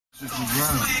Just the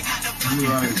ground. You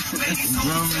like,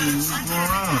 drum me, what's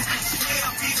going on?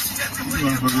 You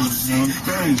motherfuckers going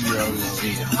crazy out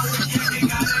here.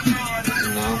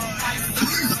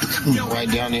 You know? Right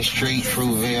down this street,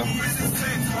 Fruitvale.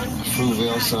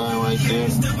 Fruitvale sign right there.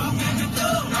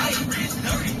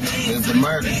 There's the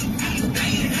murder.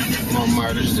 More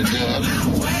murders to do.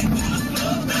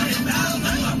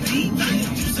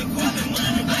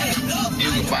 You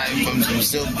can buy it from some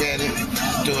silk padding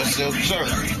to a silk shirt.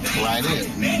 Right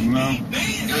in. No.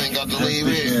 You ain't got to leave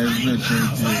it. You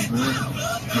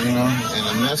know? And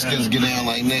the Mexicans get down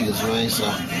like niggas, man. So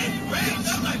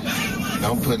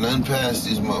don't put nothing past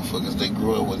these motherfuckers. They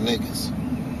grew up with niggas.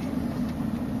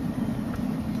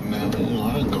 Now, you know,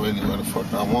 I can go anywhere the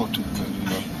fuck I want to, because, you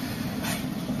know,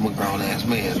 I'm a grown-ass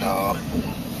man, dog.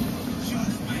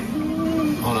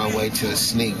 On our way to a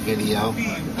sneak video,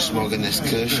 smoking this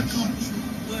kush.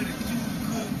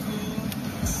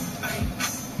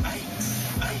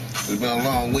 It's been a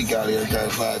long week out here,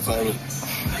 guys. We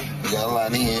got a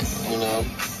lot in, you know.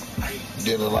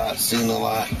 Did a lot, seen a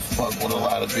lot, fucked with a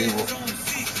lot of people.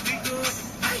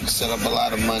 Set up a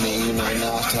lot of money, you know,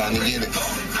 now it's time to get it.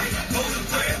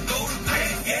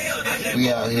 We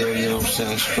out here, you know what I'm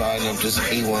saying, striding up this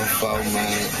E14,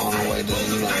 man, on our way to,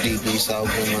 you know, deep East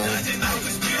Oakland, man.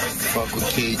 Fuck with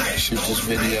Keak, shoot this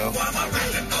video,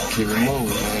 keep it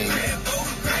moving, man.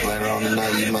 Later on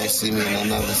tonight, you might see me in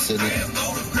another city.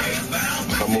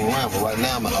 I move around, but right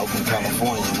now I'm in Oakland,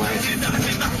 California, man.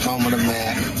 Home of the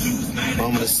Mac,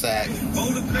 home of the sack,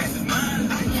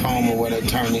 home of where they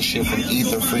turn this shit from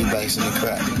ether, freebase, and the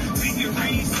crack.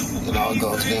 It all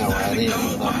goes down right here, you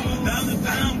know.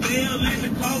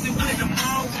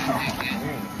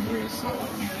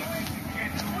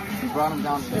 We brought him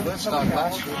down to the Woodstock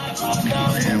last year.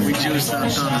 And we juiced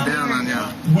out throwing down on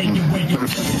y'all.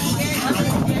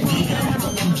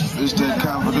 It's that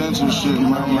confidential shit,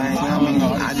 man.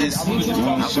 I just, you know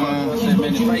what I'm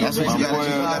saying? That's what you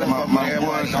gotta keep my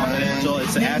boy confidential.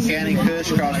 It's Afghani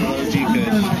Kush crossed with OG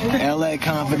Kush. LA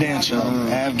Confidential.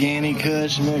 Afghani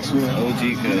Kush mixed with OG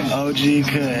Kush. OG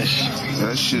Kush.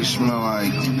 That shit smell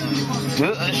like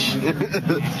Kush.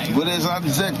 What is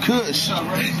that Kush?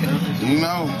 You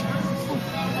know?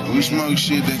 We smoke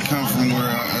shit that come from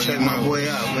where check my boy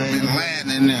out, man. Been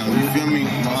Latin in them. You feel me?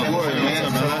 My boy,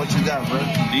 man. What you got, bro?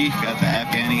 D got the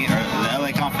Afghani or the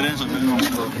LA Confidential.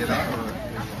 Get out.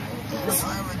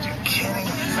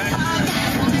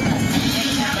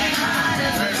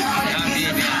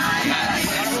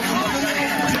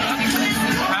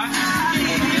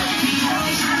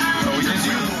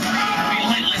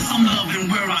 I'm loving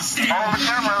where I stand. Follow the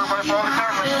camera, everybody. Follow the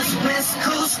camera. West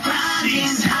Coast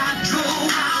riding hydro.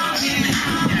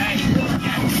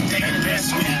 Taking the best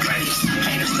with grace.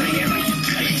 Haters say every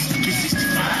place.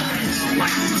 365.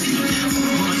 White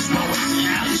woods roll.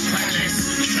 Alley scratches.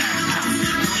 Trap out.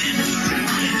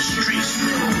 In the streets.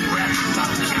 Rap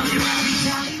about the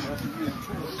county.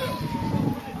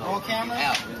 Roll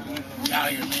camera? Out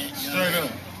here, man. Straight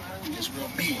up. It's real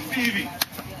big.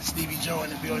 Stevie Joe in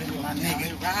the building with my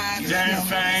nigga. Damn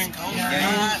thing.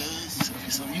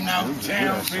 So, you know,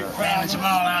 damn big fan of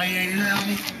Jamal out here, you know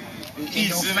me? Eat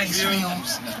no face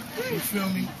films. You feel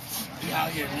me? We out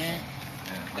here, man.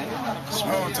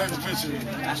 Oh, take a picture.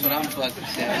 That's what I'm fucking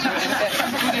saying.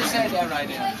 You just said that right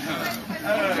now.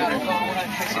 You gotta go on that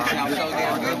picture. I'm so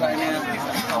damn good right now.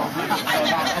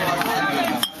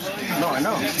 No, I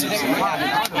know.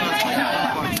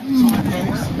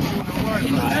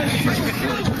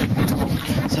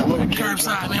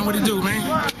 Curbside, man. What it do, man?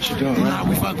 What you doing, man? Nah,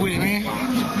 we fuck with it, man.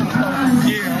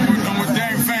 Yeah, I'm with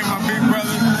Dang Fang, my big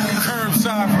brother.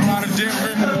 Curbside from out of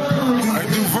Denver. I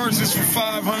do verses from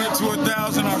 500 to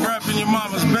 1,000. I rap in your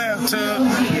mama's bathtub.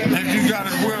 And you got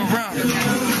it well rounded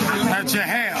at your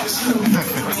house.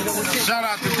 Shout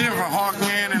out to Denver,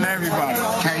 Hawkman, and everybody.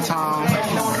 K-Tom.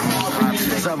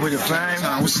 What's up with the fame?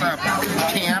 What's up,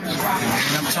 Cam?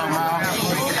 I'm talking about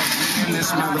in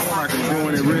this motherfucker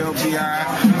doing it real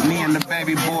B.I. Me and the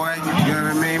baby boy, you know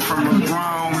what I mean? From a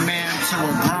grown man to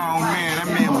a grown man. That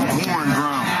man was born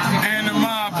grown. And the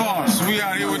mob boss. We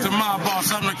out here with the mob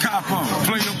boss. I'm the cop on.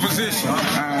 Play your position.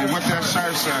 What that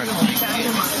shirt say?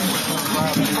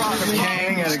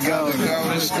 King gotta go.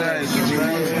 Go to stage.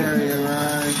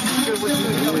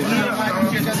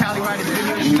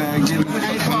 You know, give me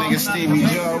nigga Stevie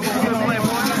Joe.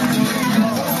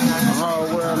 Oh,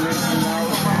 well, listen,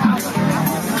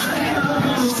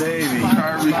 Stevie.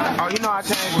 Oh, you know I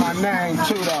changed my name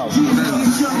too, though.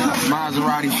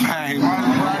 Maserati Fame.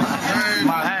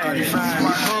 Maserati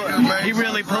Fame. He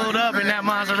really pulled up in that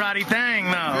Maserati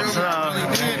thing, though. So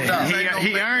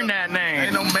he earned that name.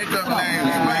 Ain't no makeup names,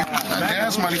 man.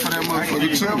 That's my money for that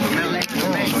motherfucker too.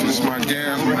 This is my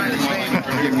gas money.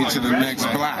 Get me to the next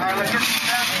block.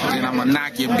 Then I'ma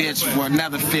knock your bitch for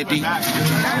another 50. You know what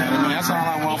I mean? That's all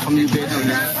I want from you bitches.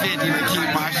 50 to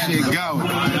keep my shit going.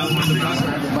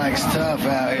 Mike's tough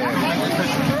out here.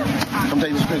 Come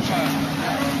take this picture.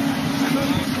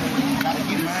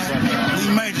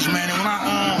 Lee Majors, man, and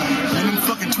when them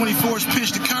fucking 24s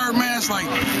pitch the curb, man, it's like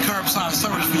curbside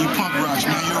service for you punk rocks,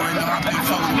 man. You already know I've been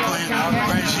fucking playing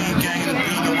Regime Gang, the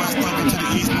beat, the West Oakland to the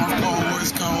East, North Pole,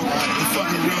 West Coast, the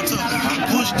fucking real tough.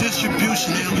 Push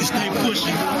distribution, man. We stay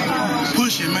pushing.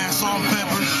 Pushing, man. Salt and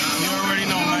pepper. You already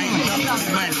know, man.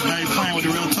 Lee Majors, man. You playing with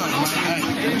the real tough, man.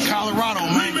 Hey, Colorado,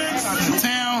 man. The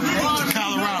town to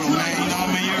Colorado, man. You know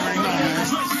what I mean? You already know, man.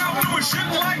 Shit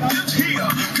like this here,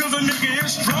 cause a nigga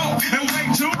is strong and way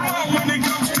too long when it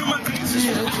comes to my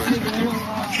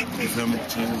You feel me?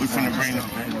 We finna bring them.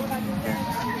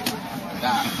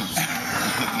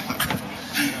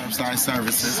 Sorry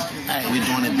services. Hey, we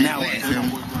doing it now.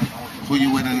 Who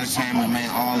you with entertainment, man?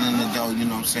 All in the dough, you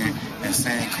know what I'm saying? That's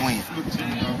San Queen.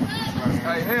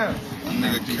 Right here.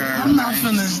 Nigga curve, I'm not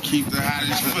finna keep the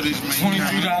hottest footage, man.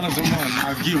 $22 a month.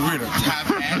 I'll get rid of it.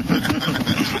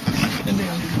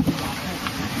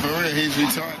 For real, he's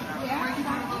retarded.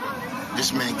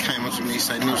 This man came up to me and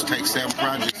said, News, take 7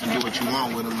 projects and do what you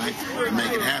want with them, man, and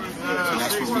make it happen. So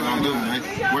that's what we're gonna do, man.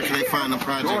 Where can they find the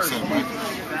projects at, man?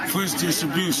 Push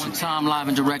distribution. One time live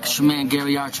and direct, it's your man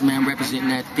Gary Archer, man, representing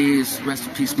that Thiz. Rest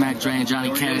in peace, Mac Dre and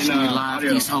Johnny Cash. We live,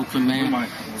 East Oakland, man.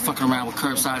 Fucking around with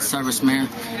curbside service, man.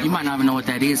 You might not even know what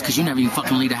that is because you never even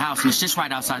fucking leave the house. And it's just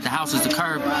right outside the house is the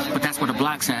curb, but that's where the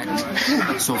block's at.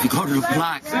 So if you go to the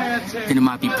block, then it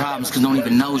might be problems because no one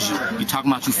even knows you. You talking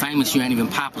about you famous, you ain't even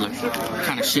popular. What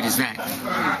kind of shit is that?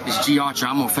 It's G Archer,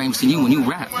 I'm more famous than you when you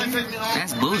rap.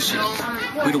 That's bullshit.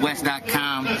 We the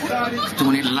West.com,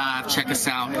 doing it live, check us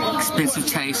out. Expensive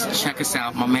Taste, check us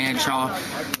out. My man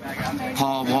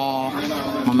Paul Wall,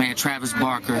 my man Travis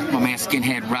Barker, my man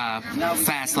Skinhead Rob,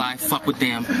 Fast Life, fuck with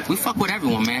them. We fuck with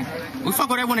everyone, man. We fuck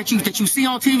with everyone that you see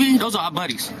on TV. Those are our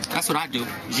buddies. That's what I do.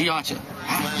 G Archer.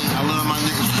 I love my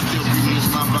niggas for still keeping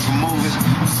this motherfucker moving.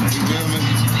 You feel me?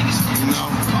 You know,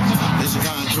 it's the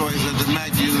kind of choice that the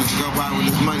Mac uses to go buy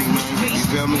with his money, man. You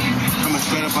feel me? Coming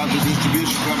straight up out the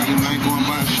distribution company, man, going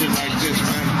buy shit like this,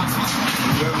 man.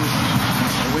 You feel me?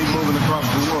 And we moving across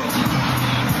the world.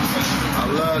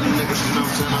 I love the niggas, you know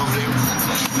what I'm saying, over there.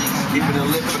 Keeping it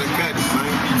lit for the cut, man.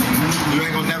 You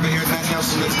ain't gonna never hear nothing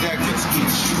else in this decade.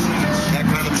 That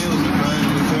kind of music, man.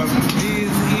 You feel me? It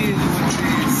is what it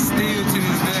is. Still to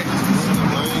this day.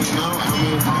 Man, you know, I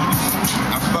mean,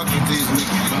 I fuck with these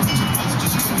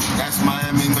niggas. That's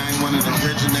Miami, man. One of the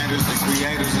originators, the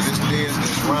creators of this biz,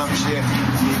 this rhyme shit.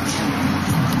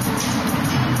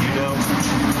 You know?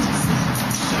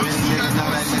 I mean, niggas know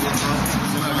that nigga,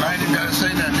 man. I ain't even gotta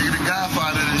say that, nigga. The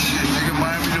godfather of this shit, nigga.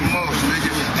 Miami the most, nigga.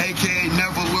 AKA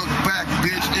never look back,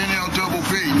 bitch.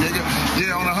 NL-double-B, nigga.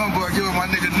 Yeah, on the Humboldt, give it my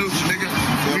nigga Nooch, nigga.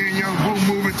 Me and Young Boo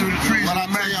moving through the trees. What I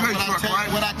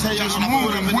tell you, just when I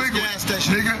pulled up in moving, this gas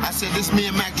station, nigga. I said, this me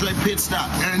and Mac Dre pit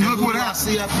stop. And look what I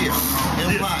see up here.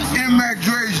 And why? In Mac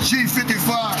Dre's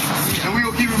G55. And we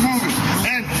gonna keep it moving.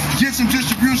 And get some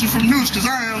distribution from Nooch, cause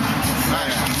I am.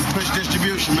 Right. Push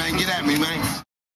distribution, man. Get at me, man.